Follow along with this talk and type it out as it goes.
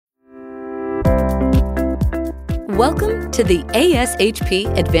Welcome to the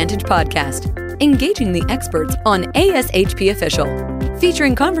ASHP Advantage Podcast, engaging the experts on ASHP Official,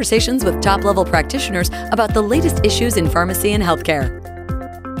 featuring conversations with top-level practitioners about the latest issues in pharmacy and healthcare.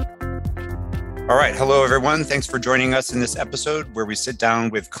 All right. Hello, everyone. Thanks for joining us in this episode where we sit down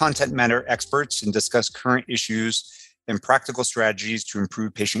with content matter experts and discuss current issues and practical strategies to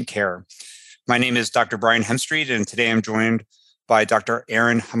improve patient care. My name is Dr. Brian Hemstreet, and today I'm joined by Dr.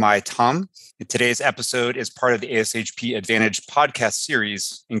 Erin Hamai-Tom. Today's episode is part of the ASHP Advantage podcast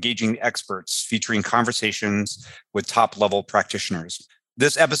series, Engaging the Experts, featuring conversations with top-level practitioners.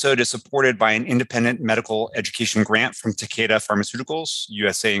 This episode is supported by an independent medical education grant from Takeda Pharmaceuticals,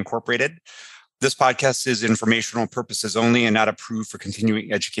 USA Incorporated. This podcast is informational purposes only and not approved for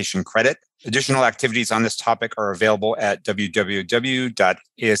continuing education credit. Additional activities on this topic are available at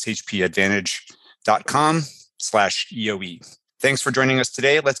www.ashpadvantage.com/EOE. Thanks for joining us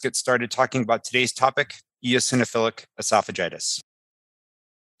today. Let's get started talking about today's topic, eosinophilic esophagitis.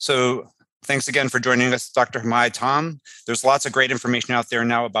 So thanks again for joining us, Dr. Hamai-Tom. There's lots of great information out there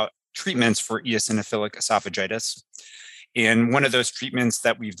now about treatments for eosinophilic esophagitis. And one of those treatments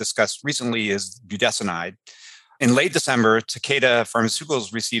that we've discussed recently is budesonide. In late December, Takeda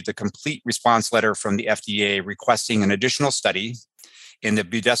Pharmaceuticals received a complete response letter from the FDA requesting an additional study, and the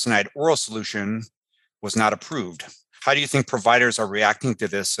budesonide oral solution was not approved. How do you think providers are reacting to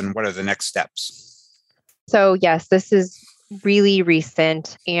this, and what are the next steps? So yes, this is really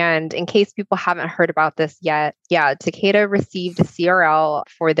recent. And in case people haven't heard about this yet, Takeda received a CRL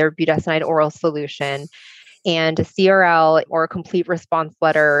for their budesonide oral solution. And a CRL, or a complete response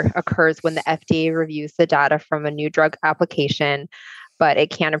letter, occurs when the FDA reviews the data from a new drug application, but it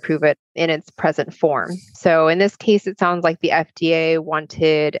can't approve it in its present form. So in this case, it sounds like the FDA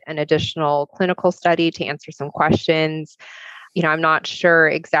wanted an additional clinical study to answer some questions. I'm not sure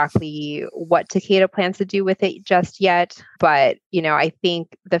exactly what Takeda plans to do with it just yet, but, I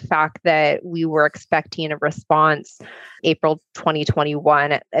think the fact that we were expecting a response April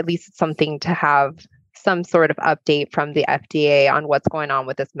 2021, at least it's something to have some sort of update from the FDA on what's going on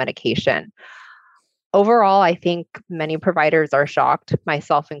with this medication. Overall, I think many providers are shocked,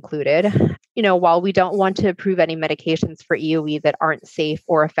 myself included. While we don't want to approve any medications for EOE that aren't safe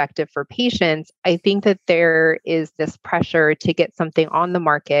or effective for patients, I think that there is this pressure to get something on the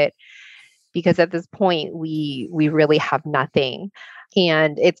market because at this point, we really have nothing.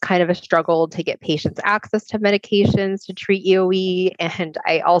 And it's kind of a struggle to get patients access to medications to treat EOE. And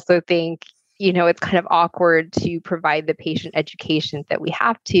I also think it's kind of awkward to provide the patient education that we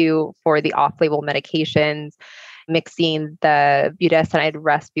have to for the off-label medications, mixing the budesonide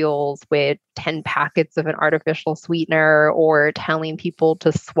respules with 10 packets of an artificial sweetener or telling people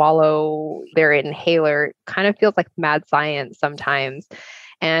to swallow their inhaler. It kind of feels like mad science sometimes.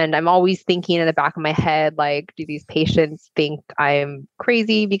 And I'm always thinking in the back of my head, like, do these patients think I'm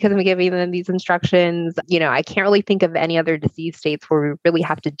crazy because I'm giving them these instructions? I can't really think of any other disease states where we really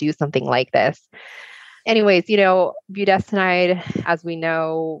have to do something like this. Anyways, budesonide, as we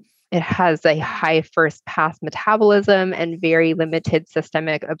know, it has a high first pass metabolism and very limited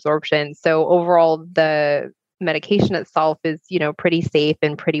systemic absorption. So overall, the medication itself is, pretty safe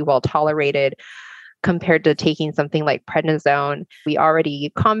and pretty well tolerated compared to taking something like prednisone. We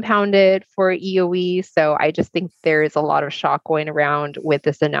already compounded for EOE, so I just think there is a lot of shock going around with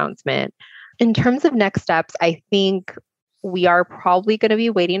this announcement. In terms of next steps, I think we are probably going to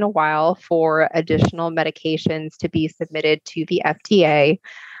be waiting a while for additional medications to be submitted to the FDA.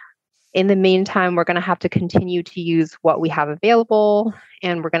 In the meantime, we're going to have to continue to use what we have available,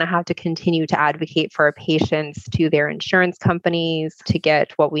 and we're going to have to continue to advocate for our patients to their insurance companies to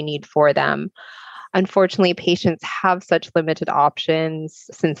get what we need for them. Unfortunately, patients have such limited options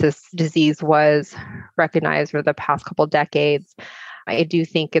since this disease was recognized over the past couple decades. I do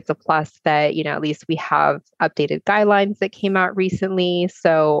think it's a plus that, at least we have updated guidelines that came out recently.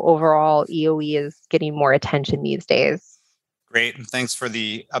 So overall, EOE is getting more attention these days. Great. And thanks for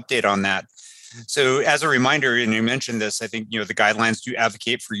the update on that. So as a reminder, and you mentioned this, I think, the guidelines do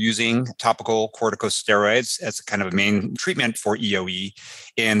advocate for using topical corticosteroids as kind of a main treatment for EOE.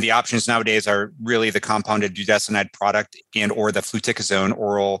 And the options nowadays are really the compounded budesonide product and or the fluticasone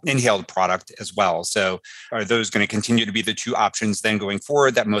oral inhaled product as well. So are those going to continue to be the two options then going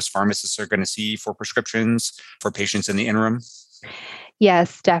forward that most pharmacists are going to see for prescriptions for patients in the interim?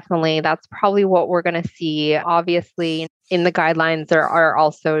 Yes, definitely. That's probably what we're going to see. Obviously, in the guidelines, there are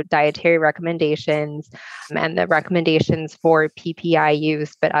also dietary recommendations and the recommendations for PPI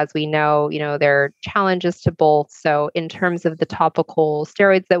use. But as we know, there are challenges to both. So in terms of the topical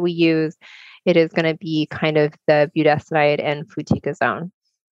steroids that we use, it is going to be kind of the budesonide and fluticasone.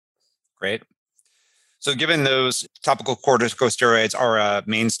 Great. So given those, topical corticosteroids are a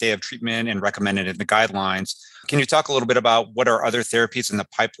mainstay of treatment and recommended in the guidelines, can you talk a little bit about what are other therapies in the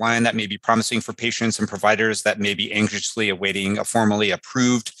pipeline that may be promising for patients and providers that may be anxiously awaiting a formally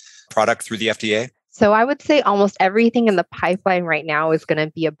approved product through the FDA? So I would say almost everything in the pipeline right now is going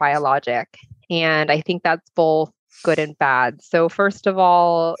to be a biologic. And I think that's both good and bad. So first of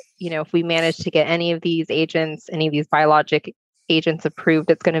all, if we manage to get any of these agents, any of these biologic agents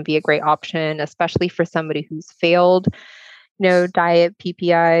approved, it's going to be a great option, especially for somebody who's failed, diet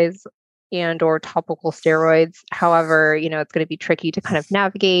PPIs and or topical steroids. However, it's going to be tricky to kind of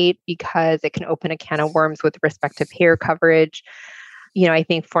navigate because it can open a can of worms with respect to payer coverage. I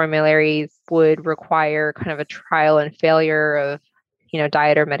think formularies would require kind of a trial and failure of,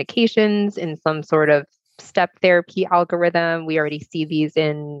 diet or medications in some sort of step therapy algorithm. We already see these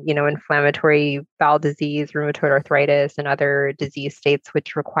in, inflammatory bowel disease, rheumatoid arthritis, and other disease states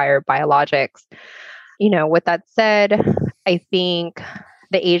which require biologics. With that said, I think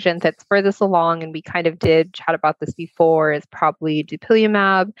the agent that's furthest along, and we kind of did chat about this before, is probably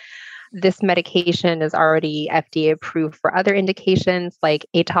dupilumab. This medication is already FDA approved for other indications like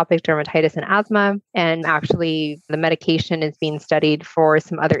atopic dermatitis and asthma. And actually, the medication is being studied for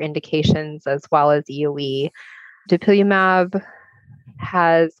some other indications as well as EoE. Dupilumab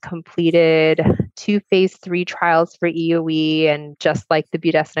has completed 2 phase 3 trials for EoE. And just like the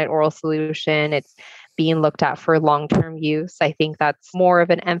budesonide oral solution, it's being looked at for long-term use. I think that's more of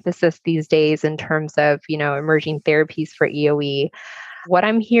an emphasis these days in terms of, emerging therapies for EoE. What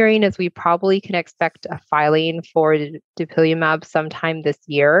I'm hearing is we probably can expect a filing for dupilumab sometime this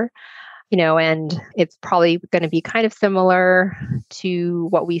year, and it's probably going to be kind of similar to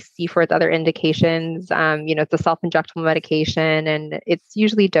what we see for its other indications. It's a self-injectable medication, and it's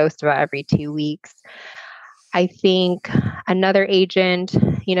usually dosed about every 2 weeks. I think another agent,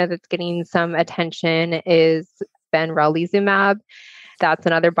 that's getting some attention is benralizumab. That's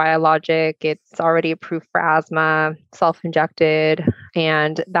another biologic. It's already approved for asthma, self-injected,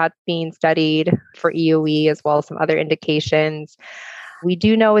 and that's being studied for EoE as well as some other indications. We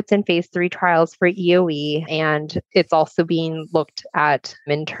do know it's in phase 3 trials for EoE, and it's also being looked at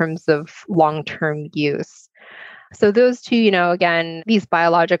in terms of long-term use. So those two, again, these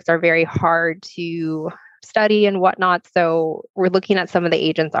biologics are very hard to study and whatnot. So we're looking at some of the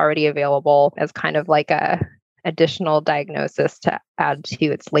agents already available as kind of like a additional diagnosis to add to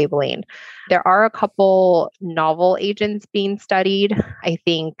its labeling. There are a couple novel agents being studied. I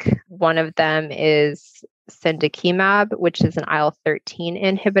think one of them is cendakimab, which is an IL-13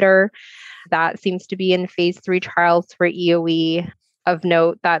 inhibitor. That seems to be in phase 3 trials for EoE. Of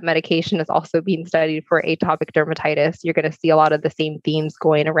note, that medication is also being studied for atopic dermatitis. You're going to see a lot of the same themes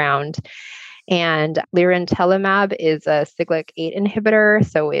going around. And lirentelimab is a Siglec-8 inhibitor,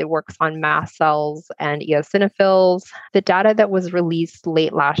 so it works on mast cells and eosinophils. The data that was released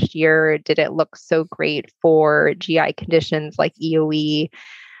late last year didn't look so great for GI conditions like EoE.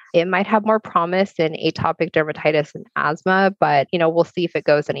 It might have more promise in atopic dermatitis and asthma, but we'll see if it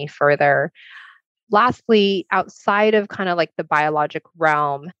goes any further. Lastly, outside of kind of like the biologic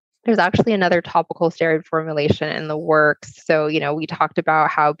realm, there's actually another topical steroid formulation in the works. So, we talked about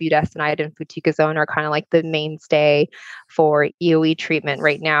how budesonide and fluticasone are kind of like the mainstay for EoE treatment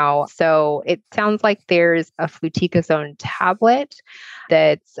right now. So it sounds like there's a fluticasone tablet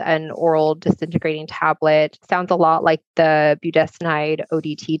that's an oral disintegrating tablet. Sounds a lot like the budesonide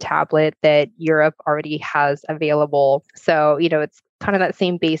ODT tablet that Europe already has available. So, it's kind of that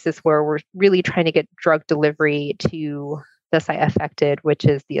same basis where we're really trying to get drug delivery to the site affected, which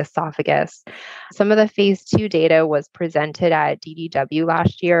is the esophagus. Some of the phase 2 data was presented at DDW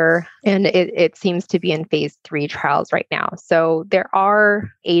last year, and it seems to be in phase 3 trials right now. So there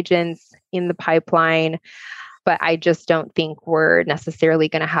are agents in the pipeline, but I just don't think we're necessarily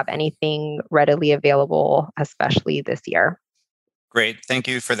going to have anything readily available, especially this year. Great. Thank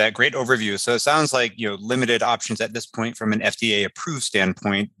you for that great overview. So it sounds like, limited options at this point from an FDA approved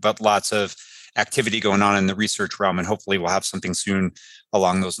standpoint, but lots of activity going on in the research realm, and hopefully we'll have something soon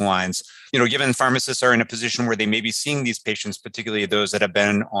along those lines. Given pharmacists are in a position where they may be seeing these patients, particularly those that have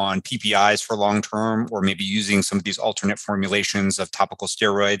been on PPIs for long term, or maybe using some of these alternate formulations of topical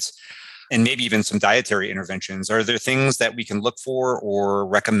steroids, and maybe even some dietary interventions. Are there things that we can look for or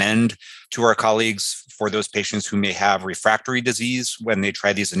recommend to our colleagues for those patients who may have refractory disease when they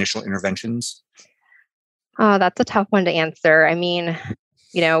try these initial interventions? That's a tough one to answer. I mean,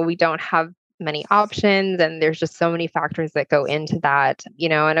 we don't have many options, and there's just so many factors that go into that,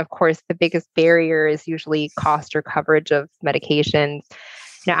 and of course the biggest barrier is usually cost or coverage of medications.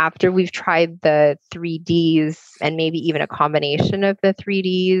 After we've tried the 3Ds and maybe even a combination of the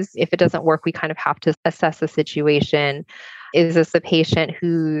 3Ds, if it doesn't work, we kind of have to assess the situation. Is this a patient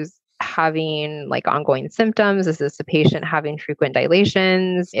who's having like ongoing symptoms? Is this a patient having frequent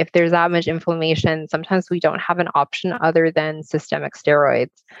dilations? If there's that much inflammation, sometimes we don't have an option other than systemic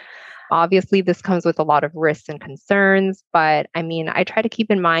steroids. Obviously, this comes with a lot of risks and concerns, but I try to keep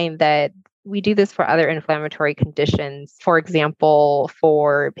in mind that we do this for other inflammatory conditions. For example,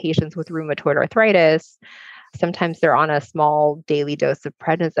 for patients with rheumatoid arthritis, sometimes they're on a small daily dose of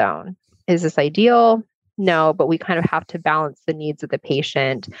prednisone. Is this ideal? No, but we kind of have to balance the needs of the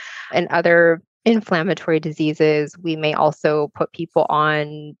patient. And other inflammatory diseases, we may also put people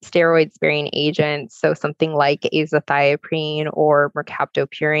on steroid-sparing agents. So something like azathioprine or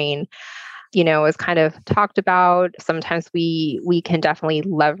mercaptopurine, is kind of talked about. Sometimes we can definitely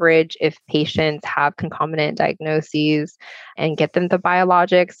leverage if patients have concomitant diagnoses and get them the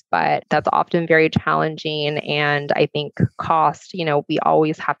biologics, but that's often very challenging. And I think cost, we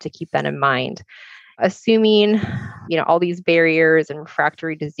always have to keep that in mind. Assuming, all these barriers and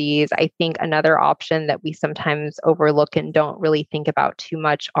refractory disease, I think another option that we sometimes overlook and don't really think about too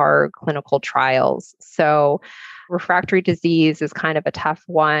much are clinical trials. So refractory disease is kind of a tough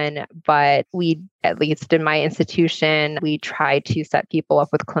one, but we, at least in my institution, we try to set people up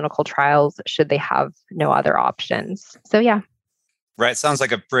with clinical trials should they have no other options. So yeah. Right. Sounds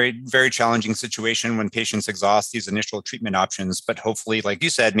like a very challenging situation when patients exhaust these initial treatment options, but hopefully, like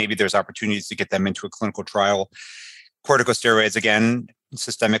you said, maybe there's opportunities to get them into a clinical trial. Corticosteroids, again,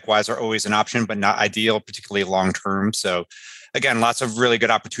 systemic wise are always an option, but not ideal, particularly long-term. So again, lots of really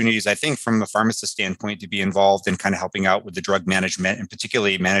good opportunities, I think, from a pharmacist standpoint to be involved in kind of helping out with the drug management and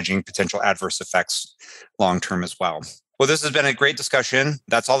particularly managing potential adverse effects long-term as well. Well, this has been a great discussion.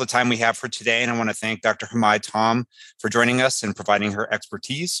 That's all the time we have for today. And I want to thank Dr. Humaid Tom for joining us and providing her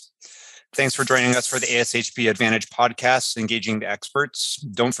expertise. Thanks for joining us for the ASHP Advantage podcast, Engaging the Experts.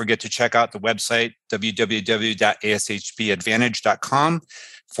 Don't forget to check out the website,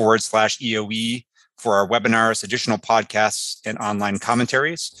 www.ashpadvantage.com/EOE for our webinars, additional podcasts, and online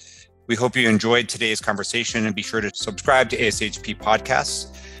commentaries. We hope you enjoyed today's conversation and be sure to subscribe to ASHP podcasts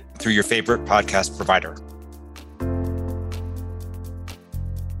through your favorite podcast provider.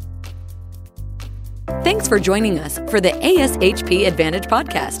 Thanks for joining us for the ASHP Advantage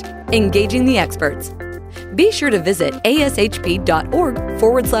podcast, Engaging the Experts. Be sure to visit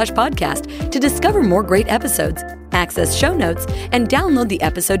ashp.org/podcast to discover more great episodes, access show notes, and download the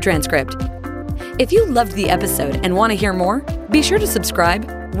episode transcript. If you loved the episode and want to hear more, be sure to subscribe,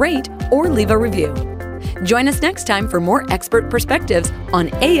 rate, or leave a review. Join us next time for more expert perspectives on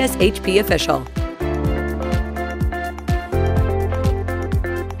ASHP Official.